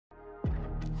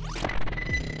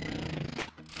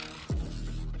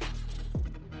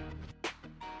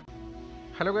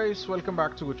Hello guys, welcome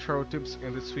back to Good Tips.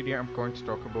 In this video I'm going to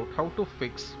talk about how to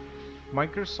fix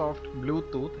Microsoft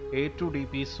Bluetooth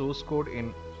A2dp source code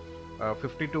in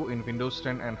 52 in Windows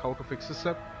 10 and how to fix this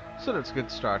up. So let's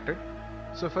get started.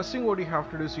 So first thing what you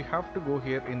have to do is you have to go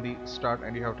here in the start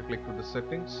and you have to click to the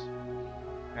settings,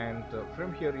 and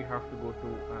from here you have to go to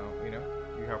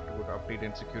you have to go to update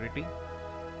and security,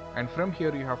 and from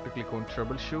here you have to click on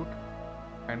troubleshoot,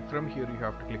 and from here you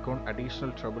have to click on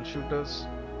additional troubleshooters,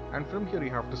 and from here you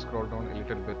have to scroll down a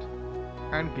little bit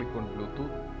and click on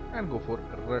Bluetooth and go for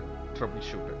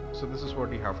troubleshooter. So this is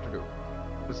what you have to do.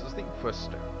 This is the first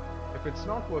step. If it's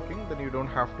not working, then you don't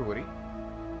have to worry.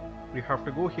 You have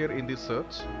to go here in the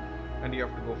search and you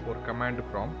have to go for command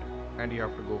prompt and you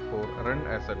have to go for run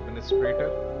as administrator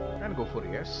and go for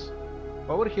yes.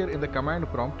 Over here in the command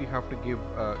prompt you have to give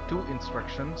two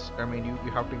instructions. You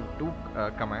have to give two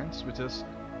commands, which is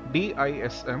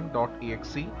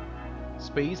dism.exe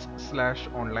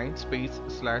 /online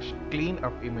 /clean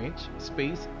up image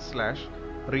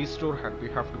 /restore help. You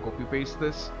have to copy paste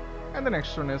this, and the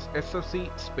next one is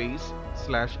sfc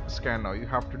 /scan now. You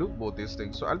have to do both these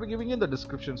things. So I'll be giving you the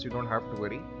descriptions, you don't have to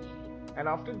worry. And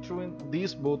after doing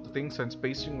these both things and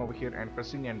pasting over here and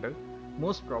pressing enter,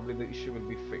 most probably the issue will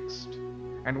be fixed.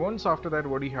 And once after that,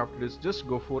 what you have to do is just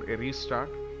go for a restart,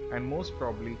 and most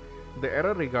probably the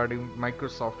error regarding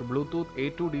Microsoft Bluetooth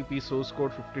A2dp source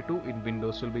code 52 in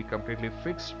Windows will be completely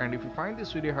fixed. And if you find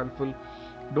this video helpful,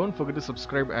 don't forget to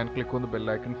subscribe and click on the bell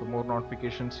icon for more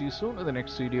notifications. See you soon in the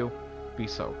next video.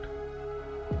 Peace out.